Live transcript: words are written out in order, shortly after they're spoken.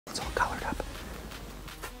It's all colored up.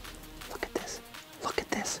 Look at this. Look at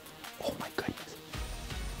this. Oh my goodness.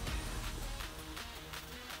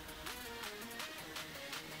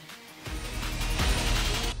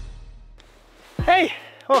 Hey,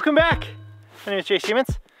 welcome back. My name is Jay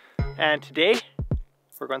Siemens, and today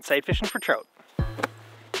we're going sight fishing for trout.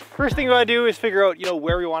 First thing we want to do is figure out,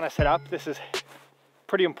 where we want to set up. This is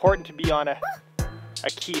pretty important to be on a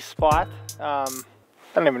key spot. I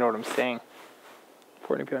don't even know what I'm saying.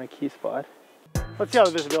 Important to be on a key spot. Let's see how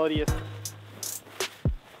the visibility is.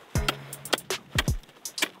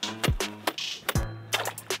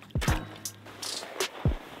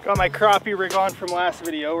 Got my crappie rig on from last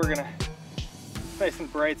video. It's nice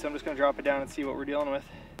and bright, so I'm just gonna drop it down and see what we're dealing with.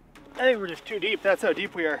 I think we're just too deep. That's how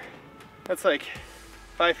deep we are. That's like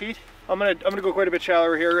 5 feet. I'm gonna go quite a bit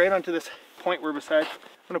shallower here, right onto this point we're beside.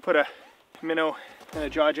 I'm gonna put a minnow and a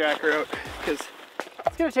jaw jacker out because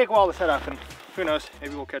it's gonna take a while to set up, and who knows,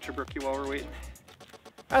 maybe we'll catch a brookie while we're waiting.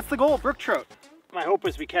 That's the goal, brook trout. My hope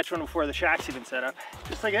is we catch one before the shack's even set up.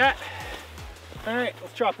 Just like that. All right,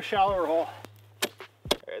 let's drop a shallower hole. All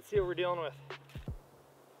right, let's see what we're dealing with.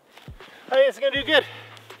 I think it's gonna do good.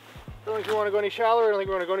 I don't think we wanna go any shallower, I don't think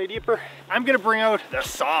we wanna go any deeper. I'm gonna bring out the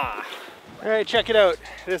saw. All right, check it out.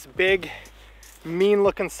 This big, mean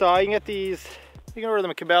looking saw. You can get these, you can order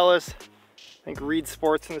them at Cabela's. I think Reed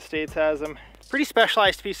Sports in the States has them. Pretty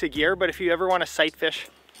specialized piece of gear, but if you ever wanna sight fish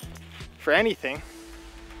for anything,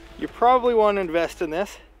 you probably wanna invest in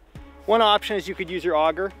this. One option is you could use your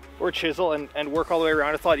auger or chisel and work all the way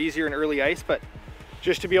around. It's a lot easier in early ice, but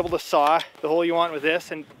just to be able to saw the hole you want with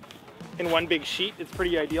this and in one big sheet, it's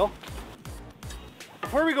pretty ideal.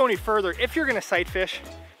 Before we go any further, if you're gonna sight fish,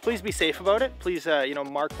 please be safe about it. Please,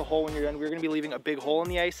 mark the hole when you're done. We're gonna be leaving a big hole in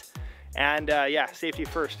the ice. And yeah, safety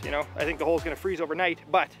first, I think the hole's gonna freeze overnight,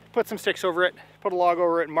 but put some sticks over it, put a log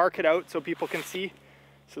over it, mark it out so people can see,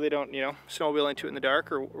 so they don't, snowmobile into it in the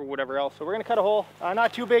dark or whatever else. So we're gonna cut a hole.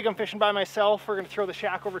 Not too big, I'm fishing by myself. We're gonna throw the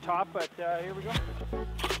shack over top, but here we go.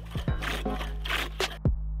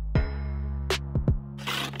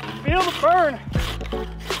 Feel the burn.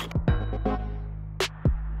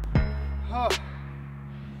 Oh.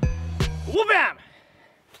 Whoop-bam!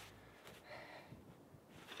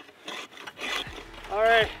 All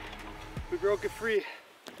right, we broke it free.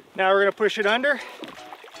 Now we're gonna push it under,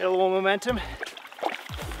 get a little momentum.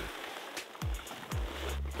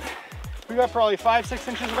 We got probably 5-6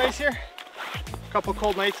 inches of ice here. A couple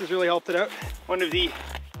cold nights has really helped it out. One of the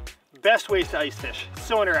best ways to ice fish. It's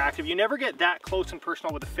so interactive. You never get that close and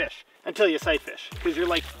personal with a fish until you sight fish, because you're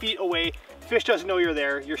like feet away. Fish doesn't know you're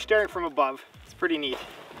there. You're staring from above. It's pretty neat.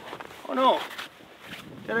 Oh no,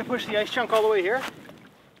 did I push the ice chunk all the way here?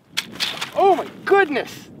 Oh my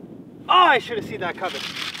goodness! Oh, I should have seen that coming.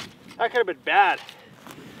 That could have been bad.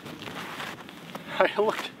 I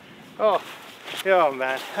looked, oh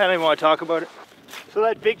man, I don't even want to talk about it. So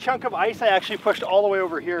that big chunk of ice I actually pushed all the way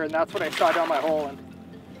over here, and that's what I saw down my hole, and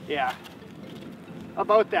yeah,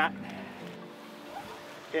 about that.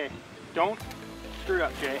 Okay, don't screw it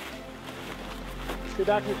up, Jay. Let's get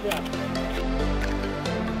back to the shaft.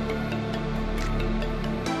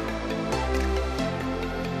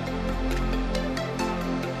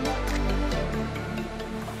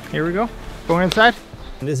 Here we go, going inside.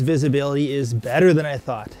 This visibility is better than I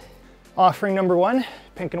thought. Offering number 1,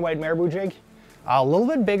 pink and white marabou jig. A little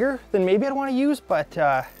bit bigger than maybe I'd want to use, but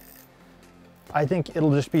I think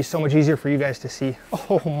it'll just be so much easier for you guys to see.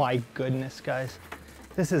 Oh my goodness, guys.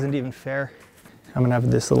 This isn't even fair. I'm gonna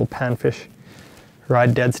have this little panfish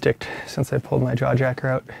rod dead sticked since I pulled my jaw jacker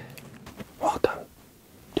out. Welcome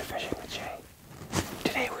to Fishing with Jay.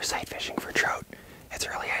 Today we're sight fishing for trout. It's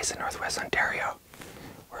early ice in Northwest Ontario.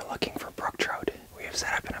 We're looking for brook trout. We have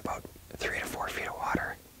set up in about 3 to 4 feet of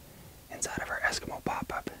water inside of our Eskimo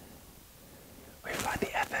pop-up. We've got the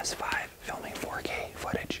FS5 filming 4K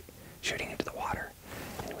footage, shooting into the water,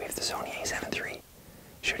 and we have the Sony A7 III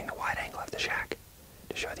shooting the wide angle of the shack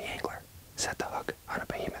to show the angler set the hook on a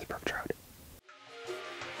behemoth brook trout.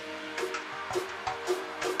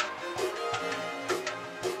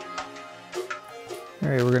 All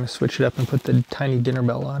right, we're gonna switch it up and put the tiny dinner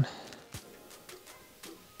bell on.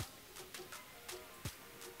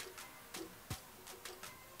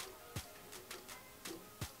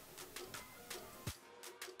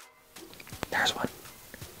 There's one.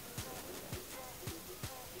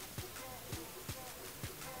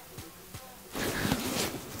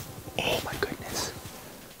 Oh my goodness.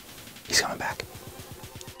 He's coming back.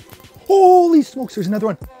 Holy smokes, there's another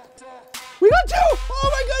one. We got 2! Oh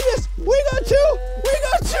my goodness! We got 2! We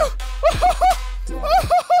got 2!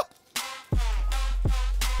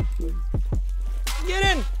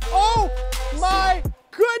 Get in! Oh my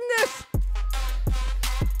goodness!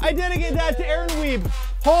 I dedicate that to Aaron Weeb.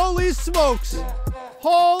 Holy smokes.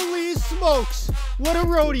 Holy smokes. What a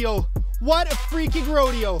rodeo. What a freaking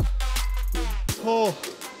rodeo. Oh.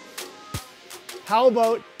 How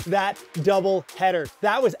about that double header?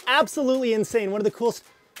 That was absolutely insane. One of the coolest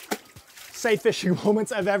sight fishing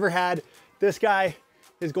moments I've ever had. This guy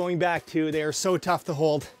is going back too. They are so tough to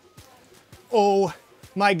hold. Oh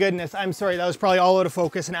my goodness. I'm sorry. That was probably all out of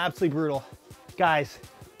focus and absolutely brutal. Guys,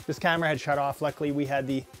 this camera had shut off. Luckily, we had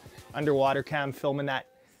the underwater cam filming that.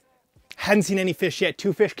 Hadn't seen any fish yet.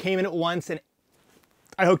 2 fish came in at once and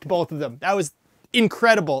I hooked both of them. That was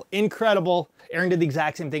incredible, incredible. Aaron did the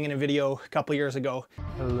exact same thing in a video a couple years ago.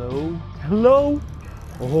 Hello? Hello?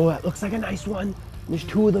 Oh, that looks like a nice one. There's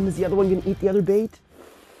 2 of them. Is the other one gonna eat the other bait?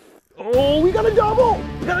 Oh, we got a double!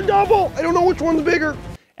 We got a double! I don't know which one's bigger.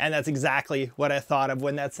 And that's exactly what I thought of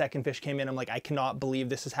when that second fish came in. I'm like, I cannot believe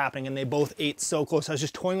this is happening. And they both ate so close. I was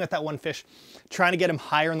just toying with that one fish, trying to get him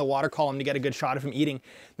higher in the water column to get a good shot of him eating.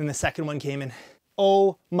 Then the second one came in.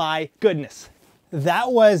 Oh my goodness.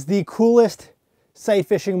 That was the coolest sight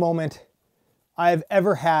fishing moment I've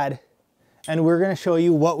ever had. And we're gonna show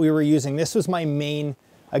you what we were using. This was my main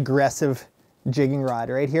aggressive jigging rod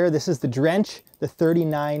right here. This is the Drench, the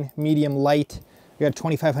 39 medium light. We got a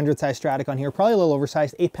 2500 size Stratic on here, probably a little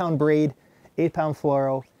oversized, 8-pound braid, 8-pound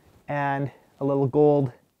fluoro, and a little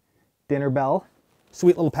gold dinner bell.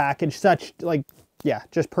 Sweet little package, such like, yeah,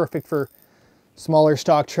 just perfect for smaller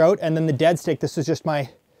stock trout. And then the dead stick, this is just my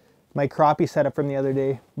crappie setup from the other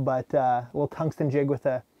day, but a little tungsten jig with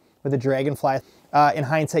a dragonfly. In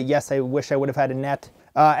hindsight, yes, I wish I would have had a net.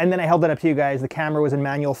 And then I held it up to you guys. The camera was in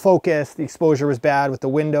manual focus. The exposure was bad with the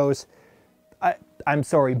windows. I'm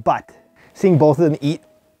sorry, but seeing both of them eat,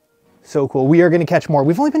 so cool. We are gonna catch more.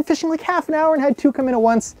 We've only been fishing like half an hour and had 2 come in at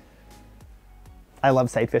once. I love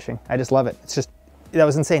sight fishing. I just love it. It's just, that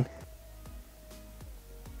was insane.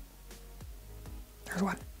 There's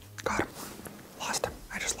one. Got him. Lost him.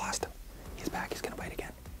 I just lost him. He's back. He's gonna bite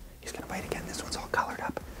again. He's gonna bite again. This one's all colored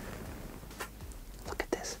up. Look at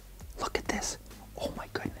this. Look at this. Oh my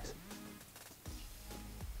goodness.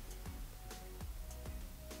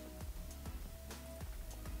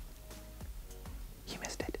 He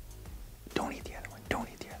missed it. Don't eat the other one. Don't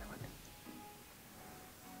eat the other one.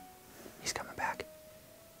 He's coming back.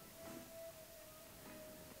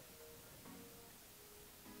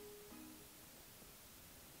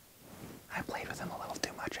 I played with him a little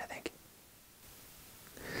too much, I think.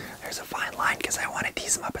 There's a fine line because I want to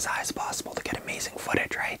tease him up as high as possible to get amazing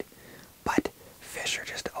footage, right? But fish are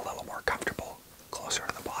just a little more comfortable closer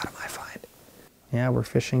to the bottom, I find. Yeah, we're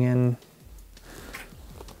fishing in,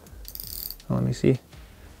 well, let me see.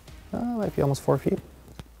 Might be almost 4 feet.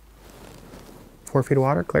 4 feet of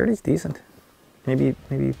water. Clarity's decent. Maybe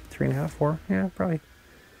 3.5, 4. Yeah, probably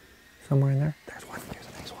somewhere in there. There's one. There's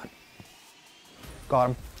a nice one. Got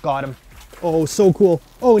him. Got him. Oh, so cool.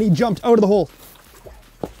 Oh, and he jumped out of the hole.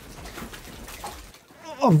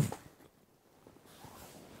 Oh.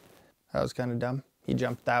 That was kind of dumb. He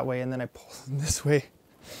jumped that way and then I pulled him this way.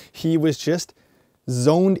 He was just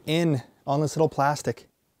zoned in on this little plastic.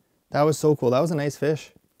 That was so cool. That was a nice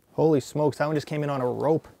fish. Holy smokes, that one just came in on a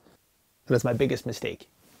rope. That's my biggest mistake.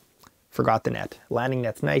 Forgot the net. Landing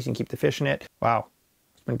net's nice, you can keep the fish in it. Wow,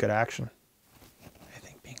 it's been good action. I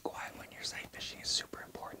think being quiet when you're sight fishing is super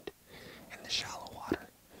important in the shallow water.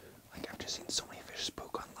 Like I've just seen so many fish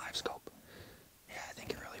spook on live scope. Yeah, I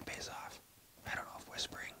think it really pays off. I don't know if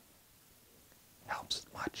whispering helps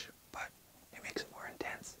much, but it makes it more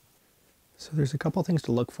intense. So there's a couple things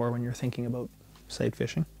to look for when you're thinking about sight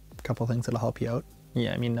fishing. A couple things that'll help you out.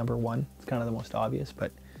 Yeah, I mean, number one, it's kind of the most obvious,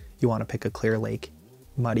 but you want to pick a clear lake.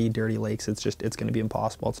 Muddy, dirty lakes, it's going to be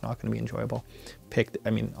impossible. It's not going to be enjoyable. I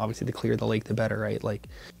mean, obviously the clearer the lake, the better, right? Like,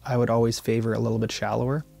 I would always favor a little bit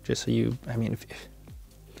shallower, just so you, I mean,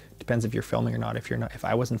 depends if you're filming or not. If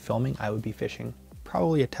I wasn't filming, I would be fishing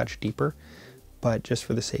probably a touch deeper, but just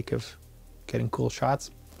for the sake of getting cool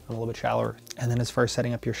shots, a little bit shallower. And then as far as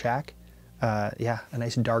setting up your shack, yeah, a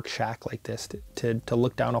nice dark shack like this to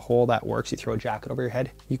look down a hole, that works. You throw a jacket over your head,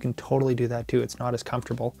 you can totally do that too. It's not as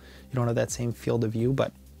comfortable. You don't have that same field of view,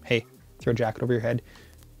 but hey, throw a jacket over your head,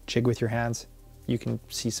 jig with your hands. You can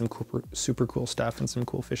see some cool, super cool stuff and some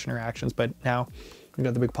cool fish interactions. But now we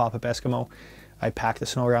got the big pop-up Eskimo. I pack the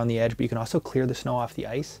snow around the edge, but you can also clear the snow off the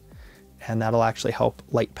ice, and that'll actually help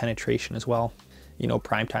light penetration as well. You know,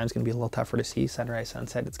 prime time is going to be a little tougher to see. Sunrise,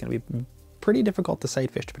 sunset, it's going to be pretty difficult to sight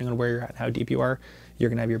fish depending on where you're at and how deep you are. You're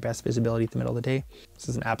gonna have your best visibility at the middle of the day. This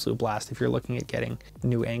is an absolute blast if you're looking at getting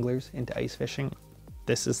new anglers into ice fishing.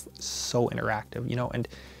 This is so interactive, you know, and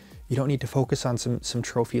you don't need to focus on some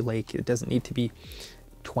trophy lake. It doesn't need to be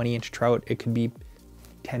 20-inch trout. It could be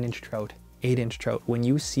 10-inch trout, 8-inch trout. When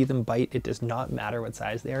you see them bite, it does not matter what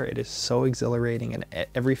size they are. It is so exhilarating. And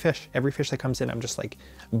every fish that comes in, I'm just like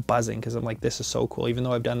buzzing because I'm like, this is so cool. Even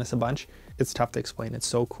though I've done this a bunch, it's tough to explain. It's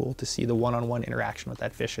so cool to see the one-on-one interaction with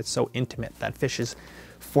that fish. It's so intimate. That fish is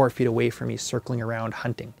 4 feet away from me, circling around,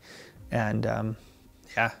 hunting. And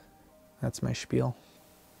yeah, that's my spiel.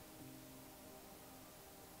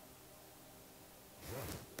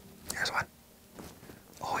 Here's one.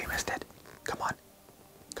 Oh, he missed it. Come on.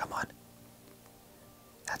 Come on.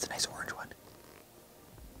 That's a nice orange one.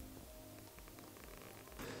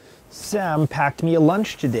 Sam packed me a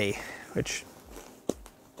lunch today, which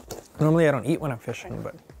normally I don't eat when I'm fishing,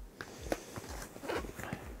 but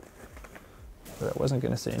I wasn't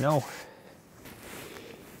going to say no.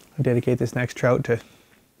 I'll dedicate this next trout to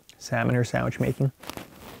salmon or sandwich making.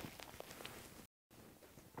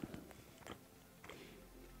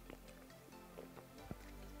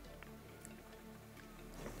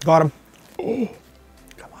 Got him. Oh,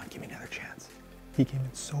 come on, give me another chance. He came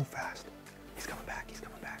in so fast. He's coming back, he's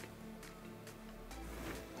coming back.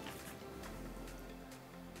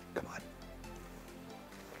 Come on.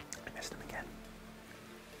 I missed him again.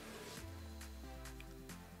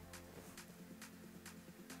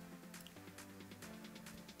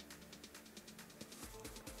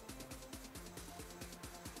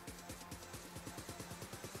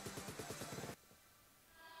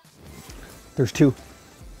 There's two.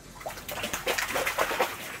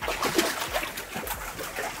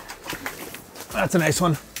 That's a nice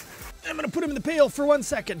one. I'm gonna put him in the pail for 1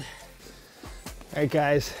 second. All right,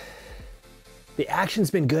 guys. The action's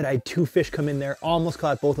been good. I had 2 fish come in there, almost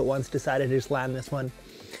caught both at once, decided to just land this one.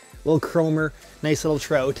 Little chromer, nice little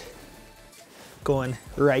trout. Going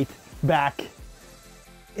right back.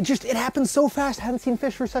 It happens so fast. I haven't seen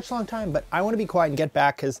fish for such a long time, but I wanna be quiet and get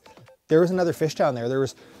back because there was another fish down there. There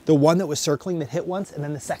was the one that was circling that hit once, and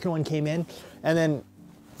then the second one came in, and then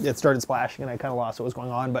it started splashing and I kind of lost what was going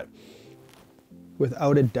on, but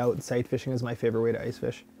without a doubt, sight fishing is my favorite way to ice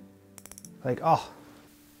fish. Like, oh.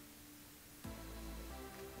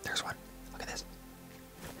 There's one. Look at this.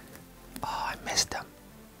 Oh, I missed him.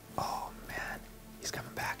 Oh, man. He's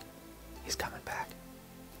coming back. He's coming back.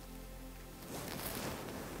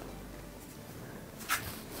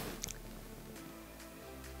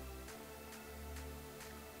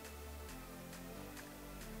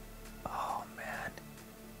 Oh, man.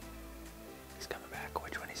 He's coming back.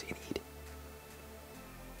 Which one is he gonna eat?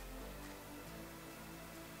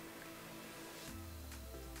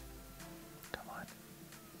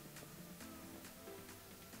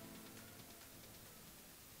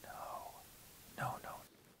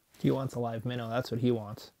 He wants a live minnow. That's what he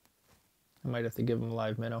wants. I might have to give him a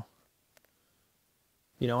live minnow.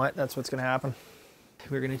 You know what? That's what's going to happen.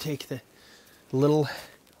 We're going to take the little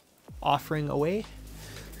offering away,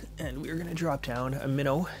 and we're going to drop down a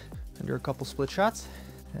minnow under a couple split shots,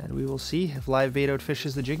 and we will see if live bait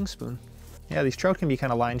outfishes the jigging spoon. Yeah, these trout can be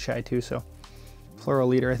kind of line shy too, so fluoro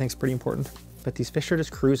leader I think is pretty important. But these fish are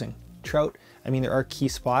just cruising. Trout, I mean, there are key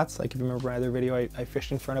spots. Like if you remember my other video, I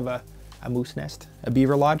fished in front of a moose nest, a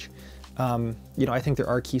beaver lodge. You know, I think there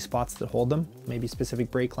are key spots that hold them, maybe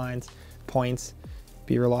specific break lines, points,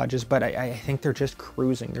 beaver lodges, but I think they're just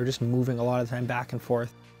cruising. They're just moving a lot of the time back and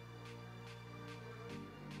forth.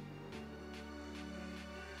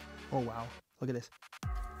 Oh wow, look at this.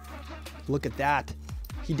 Look at that.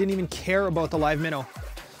 He didn't even care about the live minnow.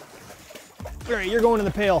 All right, you're going in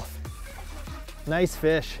the pail. Nice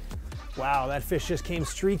fish. Wow, that fish just came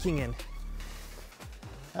streaking in.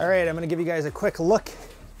 All right, I'm gonna give you guys a quick look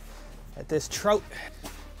at this trout.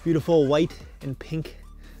 Beautiful white and pink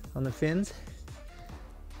on the fins.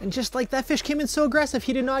 And just like that fish came in so aggressive,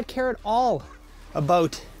 he did not care at all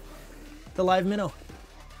about the live minnow.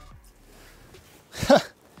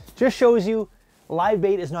 Just shows you live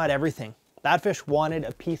bait is not everything. That fish wanted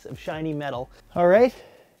a piece of shiny metal. All right,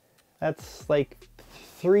 that's like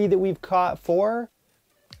 3 that we've caught, 4.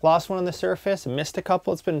 Lost one on the surface, missed a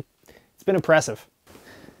couple. It's been impressive.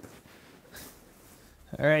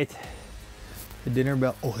 All right, the dinner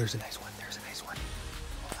bell. Oh, there's a nice one. There's a nice one.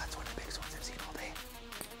 Oh, that's one of the biggest ones I've seen all day.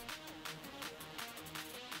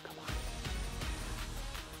 Come on.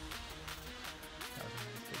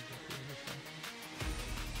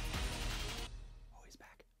 Oh, he's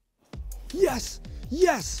back. Yes,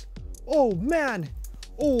 yes. Oh man.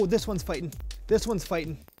 Oh, this one's fighting. This one's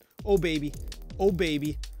fighting. Oh baby. Oh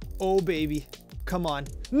baby. Oh baby. Come on.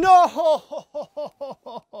 No.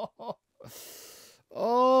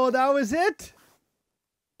 Oh, that was it?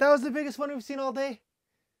 That was the biggest one we've seen all day?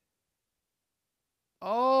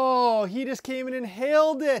 Oh, he just came in and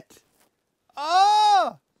hailed it.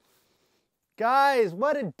 Oh! Guys,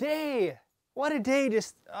 what a day. What a day.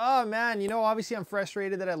 Just, oh man, you know, obviously I'm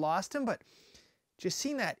frustrated that I lost him, but just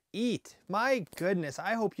seeing that eat, my goodness,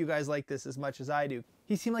 I hope you guys like this as much as I do.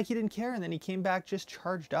 He seemed like he didn't care, and then he came back just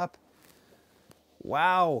charged up.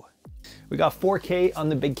 Wow. We got 4K on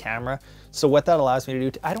the big camera. So what that allows me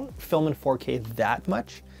to do, I don't film in 4K that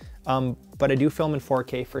much, but I do film in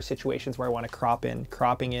 4K for situations where I want to crop in,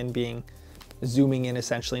 cropping in being zooming in,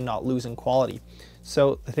 essentially not losing quality.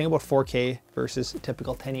 So the thing about 4K versus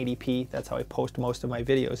typical 1080p, that's how I post most of my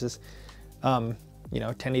videos, is, you know,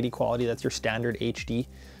 1080 quality, that's your standard HD.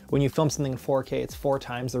 When you film something in 4K, it's 4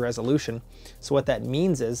 times the resolution. So what that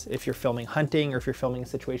means is if you're filming hunting or if you're filming a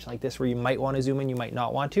situation like this where you might want to zoom in, you might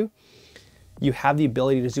not want to, you have the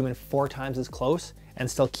ability to zoom in 4 times as close and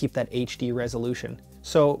still keep that HD resolution.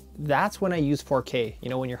 So that's when I use 4K. You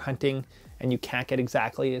know, when you're hunting and you can't get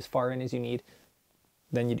exactly as far in as you need,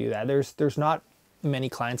 then you do that. There's not many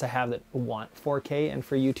clients I have that want 4K, and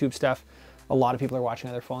for YouTube stuff, a lot of people are watching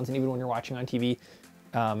on their phones, and even when you're watching on TV,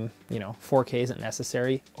 you know, 4K isn't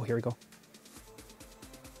necessary. Oh, here we go.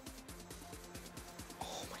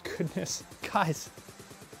 Oh my goodness, guys.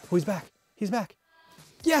 Oh, he's back. He's back.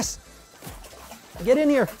 Yes. Get in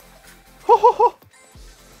here. Oh,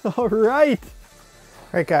 all right.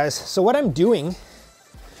 All right, guys. So what I'm doing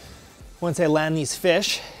once I land these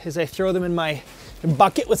fish is I throw them in my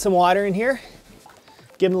bucket with some water in here,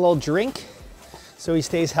 give him a little drink so he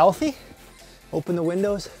stays healthy. Open the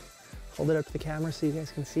windows, hold it up to the camera so you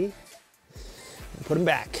guys can see, and put him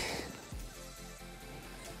back.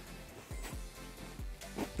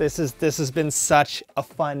 This has been such a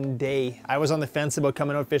fun day. I was on the fence about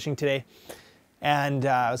coming out fishing today, and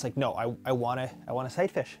I was like, no, I want to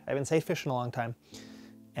sight fish. I haven't sight fished in a long time,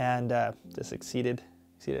 and this exceeded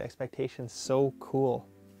expectations. So cool.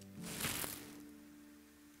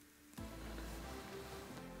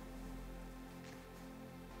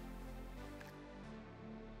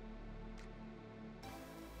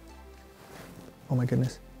 Oh my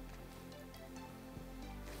goodness.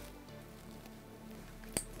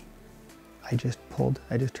 I just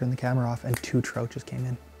turned the camera off and 2 trout just came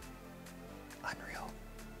in. Unreal.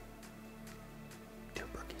 2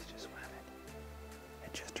 brookies just swam in. I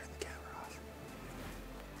just turned the camera off.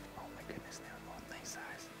 Oh my goodness, they were both nice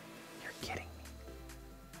size. You're kidding me.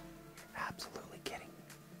 You're absolutely kidding me.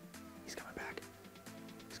 He's coming back.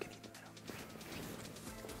 He's gonna eat the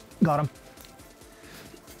minnow. Got him.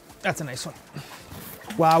 That's a nice one.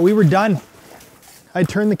 Wow, we were done. I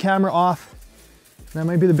turned the camera off. That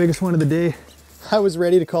might be the biggest one of the day. I was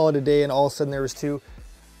ready to call it a day, and all of a sudden there was 2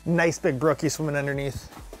 nice big brookies swimming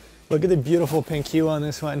underneath. Look at the beautiful pink hue on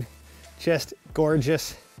this one. Just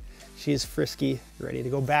gorgeous. She's frisky, ready to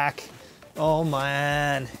go back. Oh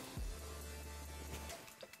man.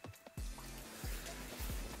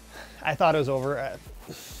 I thought it was over.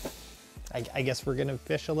 I guess we're gonna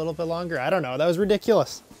fish a little bit longer. I don't know, that was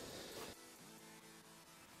ridiculous.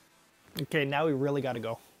 Okay, now we really gotta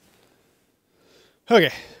go.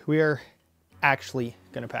 Okay, we are actually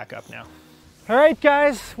gonna pack up now. All right,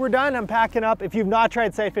 guys, we're done. I'm packing up. If you've not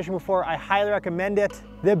tried sight fishing before, I highly recommend it.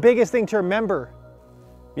 The biggest thing to remember,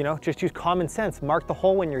 you know, just use common sense. Mark the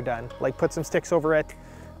hole when you're done. Like, put some sticks over it.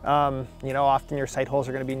 You know, often your sight holes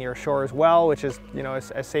are gonna be near shore as well, which is, you know,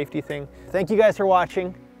 a safety thing. Thank you guys for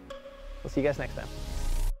watching. We'll see you guys next time.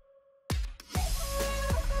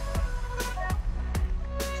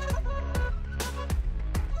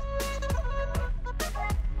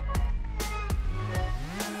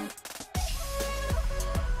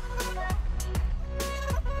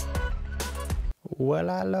 Well,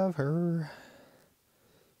 I love her,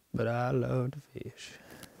 but I love to fish.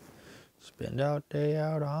 Spend all day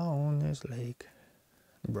out on this lake.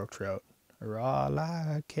 Brook trout are all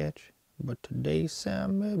I catch, but today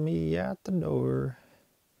Sam met me at the door.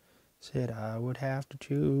 Said I would have to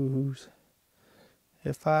choose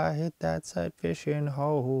if I hit that sight fishing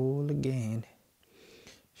hole again.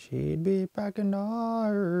 She'd be packing all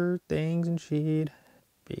her things and she'd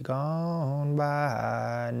be gone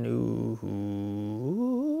by noon.